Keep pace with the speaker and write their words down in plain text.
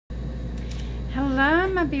Hello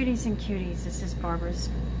my beauties and cuties, this is Barbara's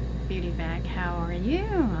beauty bag. How are you?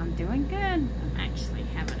 I'm doing good. I'm actually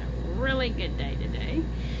having a really good day today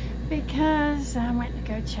because I went to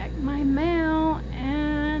go check my mail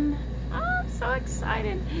and I'm so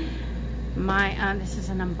excited. This is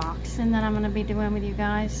an unboxing that I'm going to be doing with you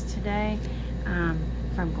guys today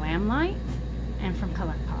from GlamLite and from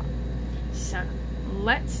Colourpop. So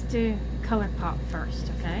let's do Colourpop first,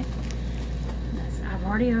 okay? I've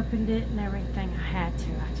already opened it and everything. I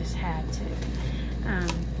just had to.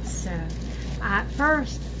 So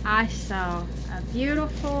first I saw a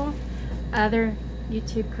beautiful other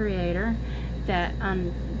YouTube creator that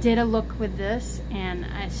did a look with this, and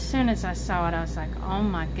as soon as I saw it I was like, oh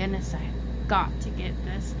my goodness, I have got to get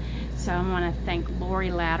this. So I want to thank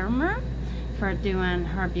Lori Latimer for doing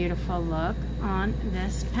her beautiful look on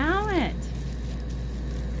this palette.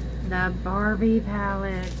 The Barbie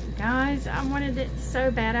palette. Guys, I wanted it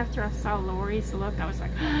so bad after I saw Lori's look. I was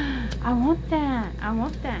like, oh, I want that. I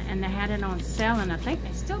want that. And they had it on sale, and I think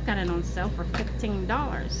they still got it on sale for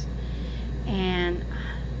 $15. And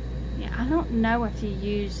yeah, I don't know if you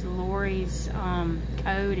use Lori's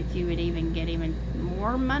code, if you would even get even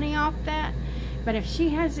more money off that. But if she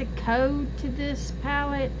has a code to this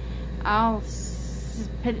palette, I'll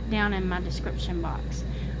put it down in my description box.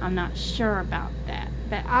 I'm not sure about that,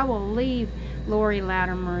 but I will leave Lori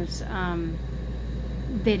Latimer's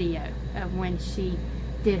video of when she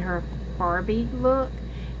did her Barbie look,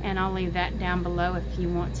 and I'll leave that down below if you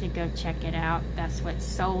want to go check it out. That's what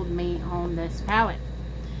sold me on this palette.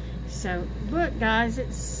 So look guys,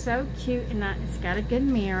 it's so cute, and it's got a good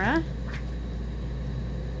mirror,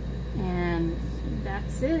 and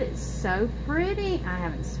that's it. It's so pretty. I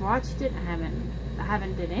haven't swatched it. I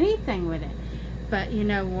haven't did anything with it. But you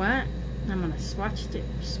know what? I'm gonna swatch it.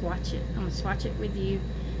 I'm gonna swatch it with you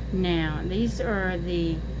now. These are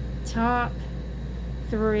the top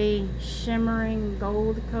 3 shimmering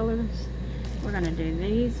gold colors. We're gonna do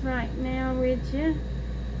these right now with you.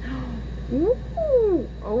 Ooh!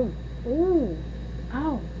 Oh! Ooh!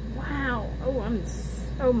 Oh! Wow!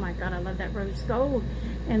 Oh my God! I love that rose gold.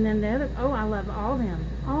 And then the other. Oh! I love all of them.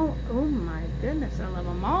 Oh! Oh my goodness! I love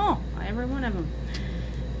them all. Every one of them.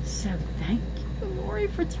 So thank you, Lori,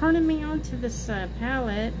 for turning me on to this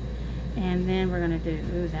palette. And then we're gonna do,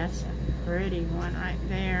 ooh, that's a pretty one right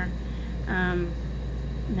there. And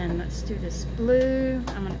then let's do this blue.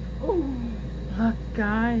 Oh, look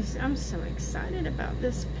guys, I'm so excited about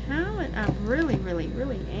this palette. I really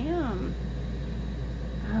am.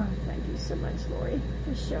 Oh, thank you so much, Lori,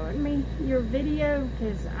 for showing me your video,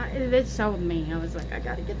 because it sold me. I was like, I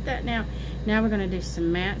gotta get that now. Now we're gonna do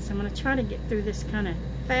some mattes. I'm gonna try to get through this kind of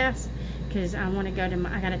fast, because I want to go to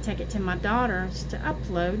I gotta take it to my daughter's to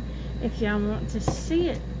upload. If y'all want to see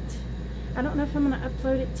it, I don't know if I'm gonna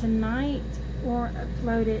upload it tonight or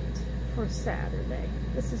upload it for Saturday.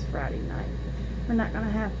 This is Friday night. We're not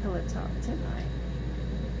gonna have pillow talk tonight.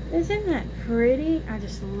 Isn't that pretty? I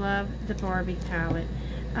just love the Barbie palette.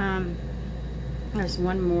 There's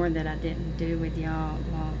one more that I didn't do with y'all.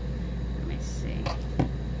 Well, let me see.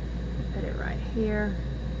 Put it right here.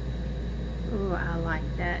 Ooh, I like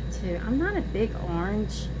that too. I'm not a big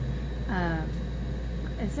orange.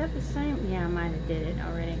 Is that the same? Yeah, I might have did it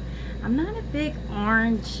already. I'm not a big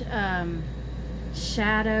orange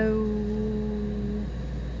shadow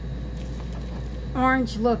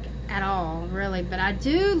orange look at all, really. But I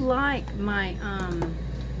do like my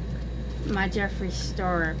my Jeffree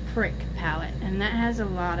Star Prick palette, and that has a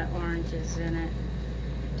lot of oranges in it.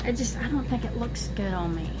 I don't think it looks good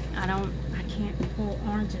on me. I can't pull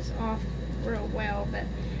oranges off real well, but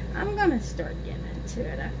I'm gonna start getting into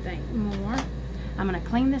it, I think, more. I'm gonna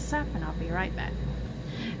clean this up and I'll be right back.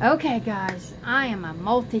 Okay guys, I am a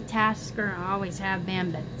multitasker. I always have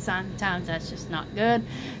been, but sometimes that's just not good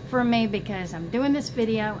for me because I'm doing this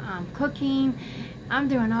video, I'm cooking, I'm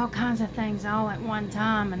doing all kinds of things all at one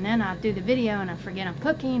time, and then I do the video and I forget I'm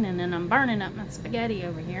cooking, and then I'm burning up my spaghetti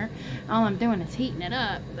over here. All I'm doing is heating it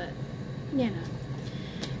up, but you know.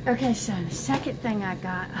 Okay, so the second thing I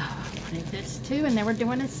got, oh, I wanted this too, and they were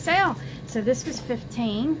doing a sale. So this was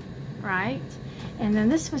 $15, right? And then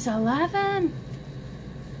this was $11.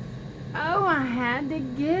 Oh, I had to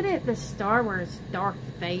get it. The Star Wars Darth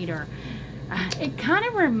Vader. It kind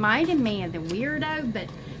of reminded me of the Weirdo, but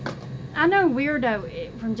I know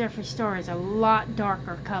Weirdo from Jeffree Star is a lot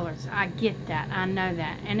darker colors. I get that. I know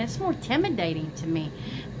that. And it's more intimidating to me.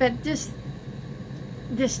 But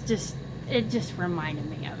it just reminded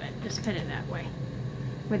me of it. Just put it that way.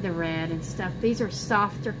 With the red and stuff. These are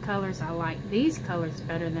softer colors. I like these colors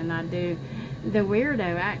better than I do the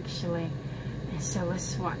Weirdo, actually. So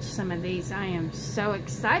let's swatch some of these. I am so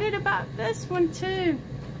excited about this one too.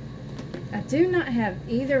 I do not have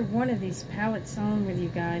either one of these palettes on with you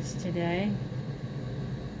guys today.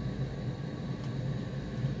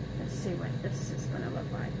 Let's see what this is going to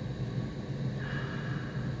look like.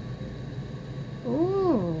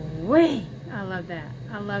 Ooh, wait. I love that.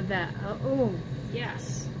 I love that. Oh,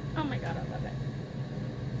 yes. Oh my God, I love it.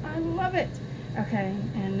 I love it. Okay,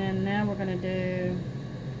 and then now we're going to do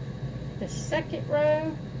the second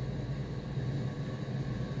row.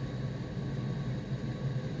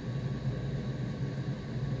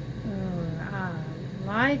 Oh, I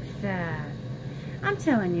like that. I'm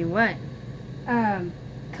telling you what,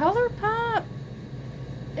 Colourpop,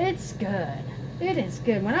 it's good. It is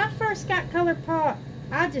good. When I first got Colourpop,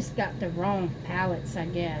 I just got the wrong palettes, I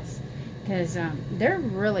guess. Because they're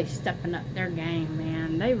really stepping up their game,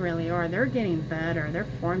 man. They really are. They're getting better. Their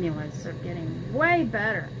formulas are getting way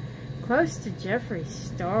better. Close to Jeffree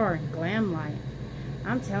Star and GlamLite.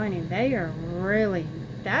 I'm telling you, they are really...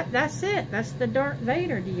 That's it. That's the Darth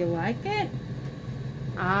Vader. Do you like it?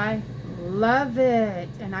 I love it.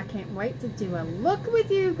 And I can't wait to do a look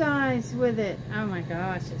with you guys with it. Oh my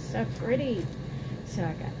gosh, it's so pretty. So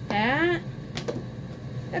I got that.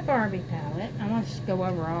 The Barbie palette. I want to just go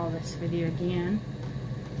over all this with you again.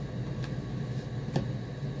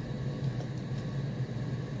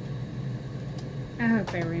 I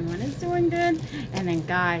hope everyone is doing good. And then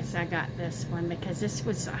guys, I got this one because this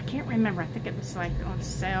was, I can't remember, I think it was like on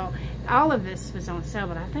sale. All of this was on sale,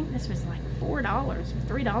 but I think this was like $4 or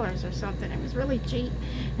 $3 or something. It was really cheap.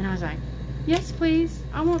 And I was like, yes please,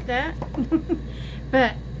 I want that.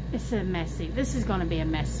 But it's a messy, this is going to be a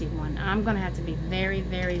messy one. I'm going to have to be very,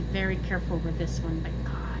 very, very careful with this one. But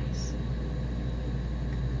guys,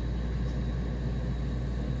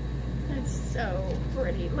 it's so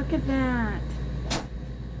pretty. Look at that.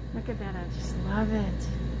 Look at that. I just love it.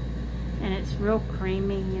 And it's real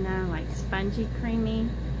creamy, you know, like spongy creamy.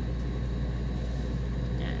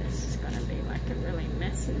 Yeah, this is going to be like a really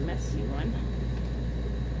messy, messy one.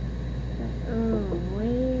 But, oh,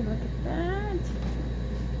 wait, look at that.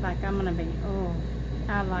 Like I'm gonna be, oh,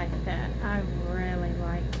 I like that. I really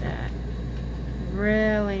like that.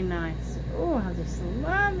 Really nice. Oh, I just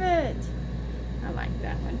love it. I like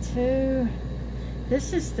that one too.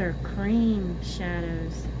 This is their cream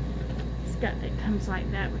shadows. It comes like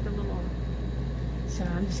that with a little, so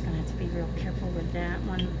I'm just gonna have to be real careful with that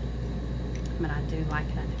one. But I do like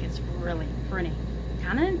it. I think it's really pretty.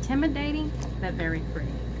 Kind of intimidating, but very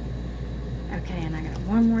pretty. Okay, and I got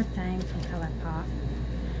one more thing from Colourpop.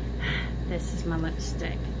 This is my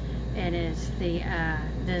lipstick. It is the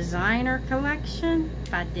designer collection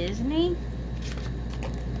by Disney.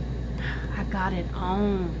 I got it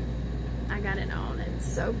on. I got it on. It's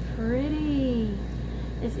so pretty.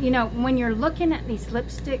 It's, you know, when you're looking at these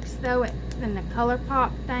lipsticks though, in the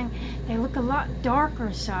Colourpop thing, they look a lot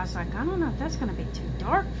darker. So I was like, I don't know if that's going to be too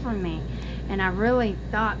dark for me. And I really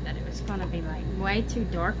thought that it was going to be like way too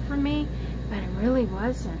dark for me, but it really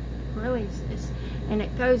wasn't. Really is. And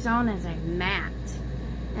it goes on as a matte,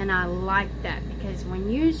 and I like that because when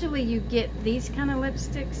usually you get these kind of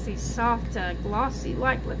lipsticks, these soft glossy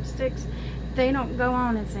like lipsticks, they don't go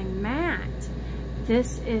on as a matte.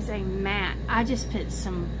 This is a matte. I just put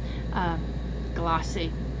some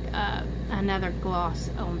glossy, another gloss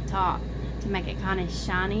on top to make it kind of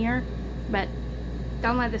shinier, but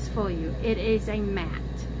don't let this fool you. It is a matte,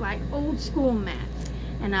 like old school matte,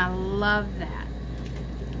 and I love that.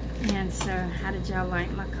 And so, how did y'all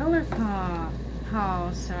like my Colourpop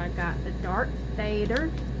haul? So I got the Darth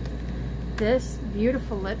Vader, this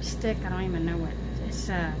beautiful lipstick. I don't even know what it's.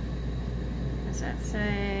 Does that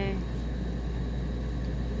say?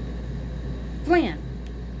 Flynn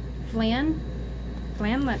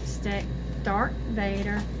lipstick, Darth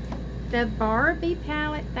Vader, the Barbie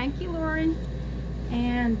palette. Thank you, Lori.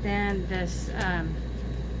 And then this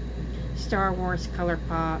Star Wars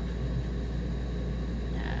Colourpop.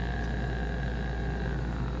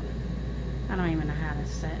 I don't even know how to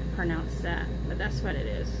pronounce that, but that's what it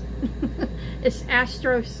is. It's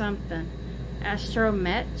Astro something. Astro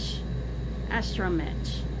Metch. Astro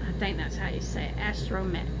Metch. I think that's how you say it. Astro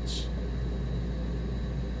Metch.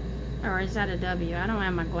 Or is that a W? I don't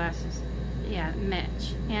have my glasses. Yeah,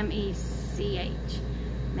 Metch. M-E-C-H.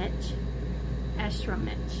 Metch. Astro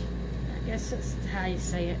Metch. I guess that's how you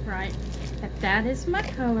say it, right? But that is my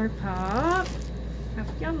Colourpop.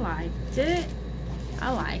 Hope y'all liked it.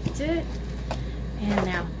 I liked it. And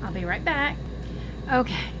now I'll be right back.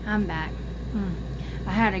 Okay, I'm back.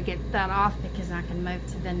 I had to get that off because I can move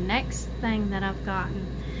to the next thing that I've gotten.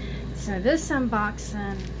 So this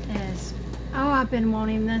unboxing is Oh, I've been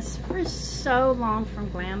wanting this for so long from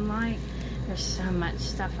GlamLite. There's so much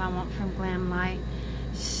stuff I want from GlamLite.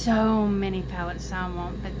 So many palettes I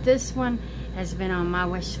want. But this one has been on my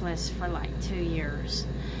wish list for like 2 years.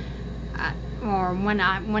 Or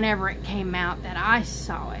whenever it came out that I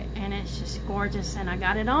saw it. And it's just gorgeous. And I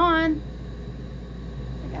got it on.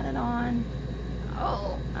 I got it on.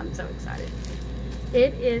 Oh, I'm so excited.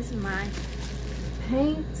 It is my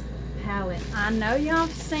paint palette. I know y'all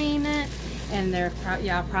have seen it. And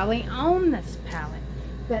y'all probably own this palette.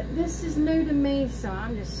 But this is new to me, so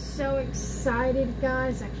I'm just so excited,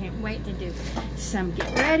 guys. I can't wait to do some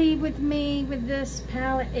get ready with me with this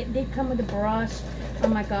palette. It did come with a brush. Oh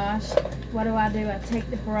my gosh. What do? I take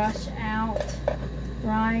the brush out,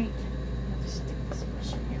 right? I'll just stick this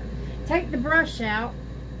brush in here. Take the brush out,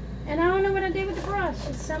 and I don't know what I do with the brush.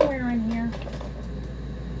 It's somewhere in here.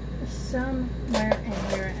 It's somewhere in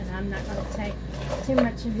here, and I'm not going to take too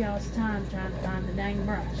much of y'all's time trying to find the dang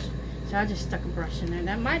brush. So I just stuck a brush in there.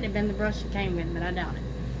 That might have been the brush it came with, but I doubt it.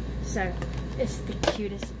 So it's the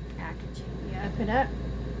cutest packaging. You open it up.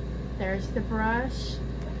 There's the brush.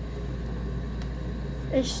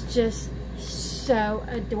 It's just so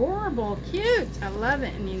adorable, cute. I love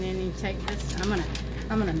it. And then you take this.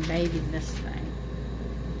 I'm gonna baby this thing.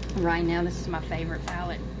 Right now, this is my favorite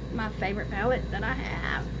palette. My favorite palette that I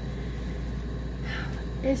have.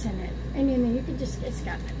 Isn't it? And then you can just, it's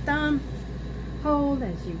got the thumb hold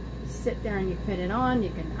as you sit there and you put it on. You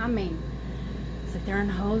can, I mean, sit there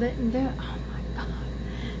and hold it and do it. Oh my God.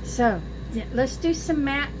 So let's do some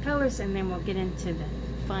matte colors and then we'll get into the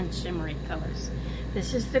fun shimmery colors.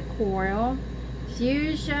 This is the coral,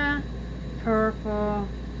 fuchsia, purple,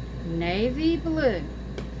 navy blue.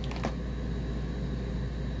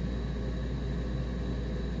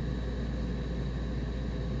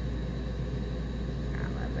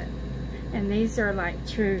 And these are like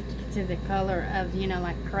true to the color of, you know,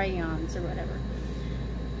 like crayons or whatever.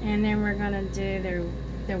 And then we're going to do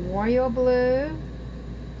the royal blue,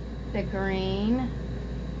 the green,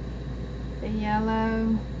 the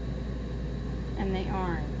yellow, and the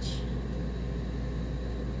orange.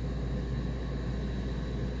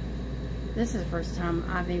 This is the first time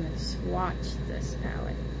I've even swatched this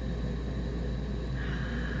palette.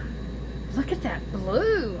 Look at that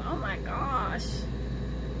blue. Oh my gosh.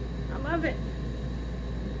 I love it.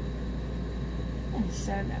 And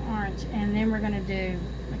so the orange. And then we're going to do,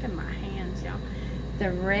 look at my hands, y'all.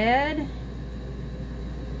 The red,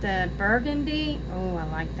 the burgundy. Oh, I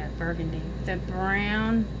like that burgundy. The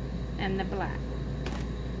brown and the black.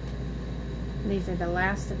 These are the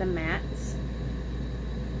last of the mattes.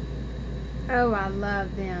 Oh, I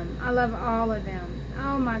love them. I love all of them.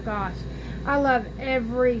 Oh my gosh. I love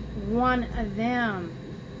every one of them.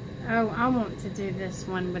 Oh, I want to do this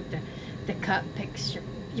one with the cut picture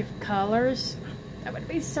of colors. That would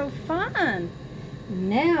be so fun.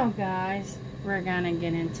 Now, guys, we're going to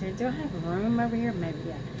get into, do I have room over here? Maybe,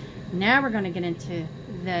 yeah. Now we're going to get into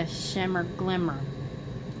the shimmer glimmer.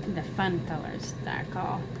 The fun colors that I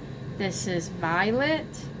call. This is violet,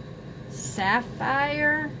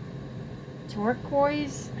 sapphire,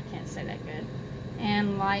 turquoise. I can't say that good.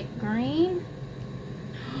 And light green.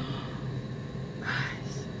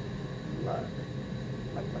 Guys, look.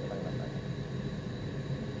 Look, look, look, look,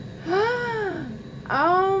 look.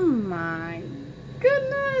 Oh my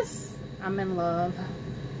goodness. I'm in love.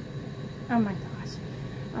 Oh my gosh.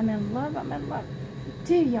 I'm in love. I'm in love.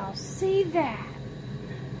 Do y'all see that?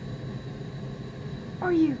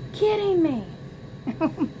 Are you kidding me? Oh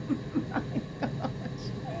my gosh.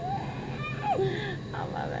 I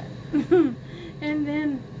love it. And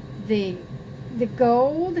then the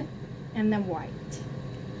gold and the white.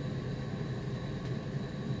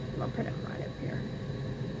 I'll put it right up here.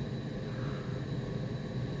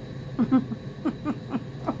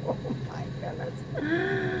 Oh my goodness.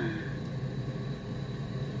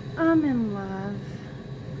 I'm in love.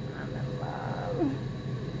 I'm in love.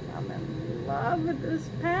 I'm in love with this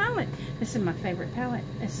palette. This is my favorite palette.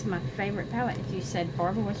 This is my favorite palette. If you said,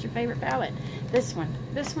 Barbara, what's your favorite palette? This one.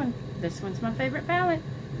 This one. This one's my favorite palette.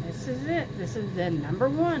 This is it. This is the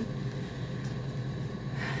 #1.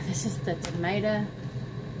 This is the tomato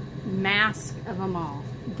mask of them all.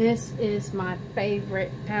 This is my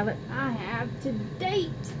favorite palette I have to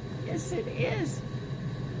date. Yes, it is.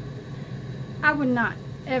 I would not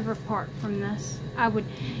ever part from this. I would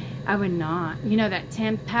not. You know that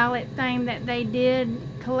 10 palette thing that they did,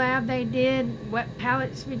 collab they did? What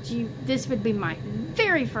palettes would you, this would be my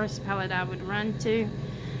very first palette I would run to.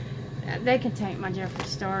 They can take my Jeffree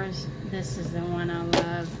Stars. This is the one I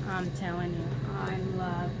love. I'm telling you, I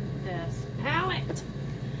love this palette.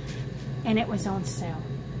 And it was on sale.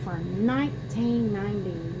 for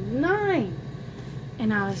 $19.99.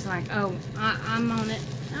 And I was like, oh, I'm on it.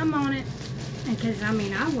 I'm on it. Because, I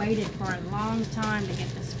mean, I waited for a long time to get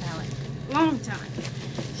this palette. Long time.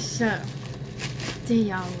 So, do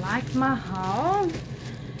y'all like my haul?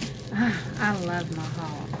 I love my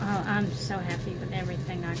haul. Oh, I'm so happy with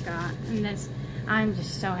everything I got. And this, I'm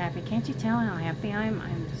just so happy. Can't you tell how happy I am?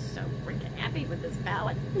 I'm just so freaking happy with this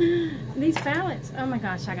palette. These palettes. Oh my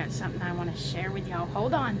gosh, I got something I want to share with y'all.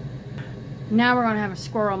 Hold on. Now we're going to have a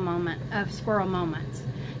squirrel moment of squirrel moments.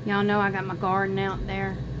 Y'all know I got my garden out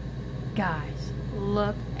there. Guys,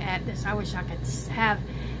 look at this. I wish I could have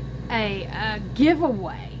a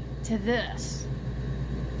giveaway to this.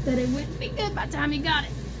 That it wouldn't be good by the time you got it.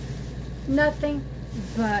 Nothing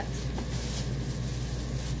but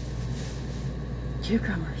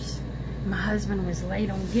cucumbers. My husband was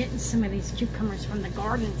late on getting some of these cucumbers from the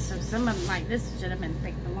garden, so some of them, like this, should have been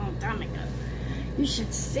picked a long time ago. You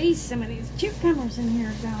should see some of these cucumbers in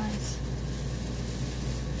here, guys.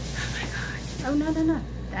 Oh my God. Oh, no, no, no.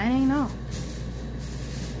 That ain't all.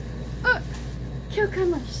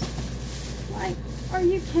 Cucumbers. Like, are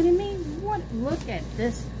you kidding me? What? Look at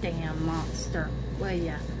this damn monster, will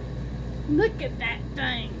ya? Look at that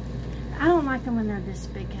thing. I don't like them when they're this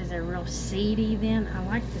big because they're real seedy then. I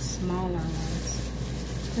like the smaller ones.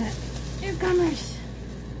 But cucumbers.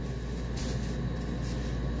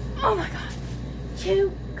 Oh my God.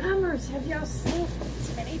 Cucumbers. Have y'all seen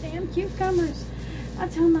so many damn cucumbers? I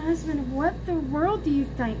told my husband, what the world do you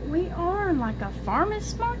think we are? Like a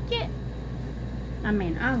farmer's market? I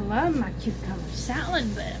mean, I love my cucumber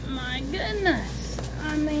salad, but my goodness.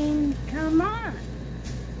 I mean, come on.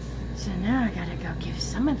 So now I gotta go give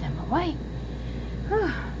some of them away.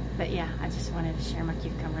 Whew. But yeah, I just wanted to share my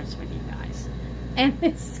cucumbers with you guys. And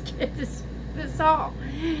this haul.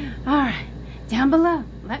 Alright, down below,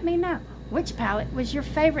 let me know which palette was your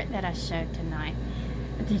favorite that I showed tonight.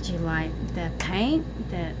 Did you like the paint,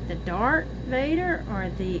 the Darth Vader,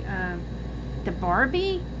 or the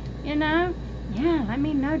Barbie, you know? Yeah, let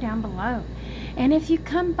me know down below. And if you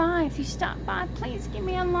come by, if you stop by, please give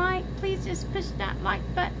me a like. Please just push that like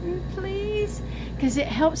button, please. Because it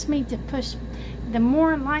helps me to push. The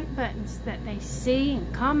more like buttons that they see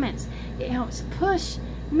and comments, it helps push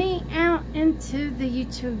me out into the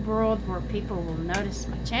YouTube world where people will notice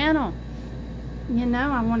my channel. You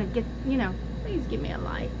know, I want to get, you know, please give me a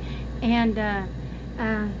like. And,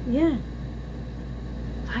 yeah.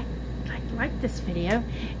 Like this video,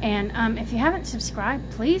 and if you haven't subscribed,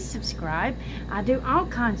 please subscribe. I do all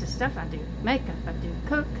kinds of stuff. I do makeup, I do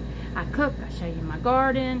cook, I show you my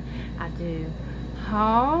garden, I do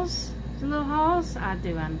hauls, little hauls, I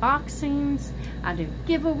do unboxings, I do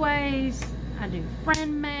giveaways, I do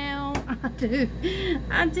friend mail, I do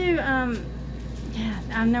yeah,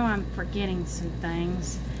 I know I'm forgetting some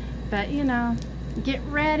things, but you know, get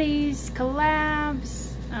readies, collabs,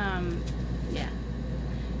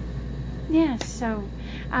 yeah, so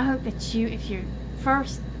I hope that you, if your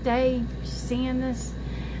first day seeing this,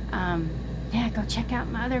 yeah, go check out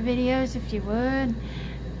my other videos if you would.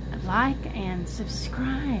 Like and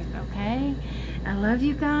subscribe, okay? I love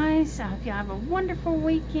you guys. I hope you have a wonderful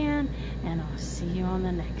weekend, and I'll see you on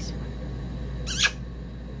the next one.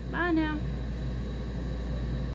 Bye now.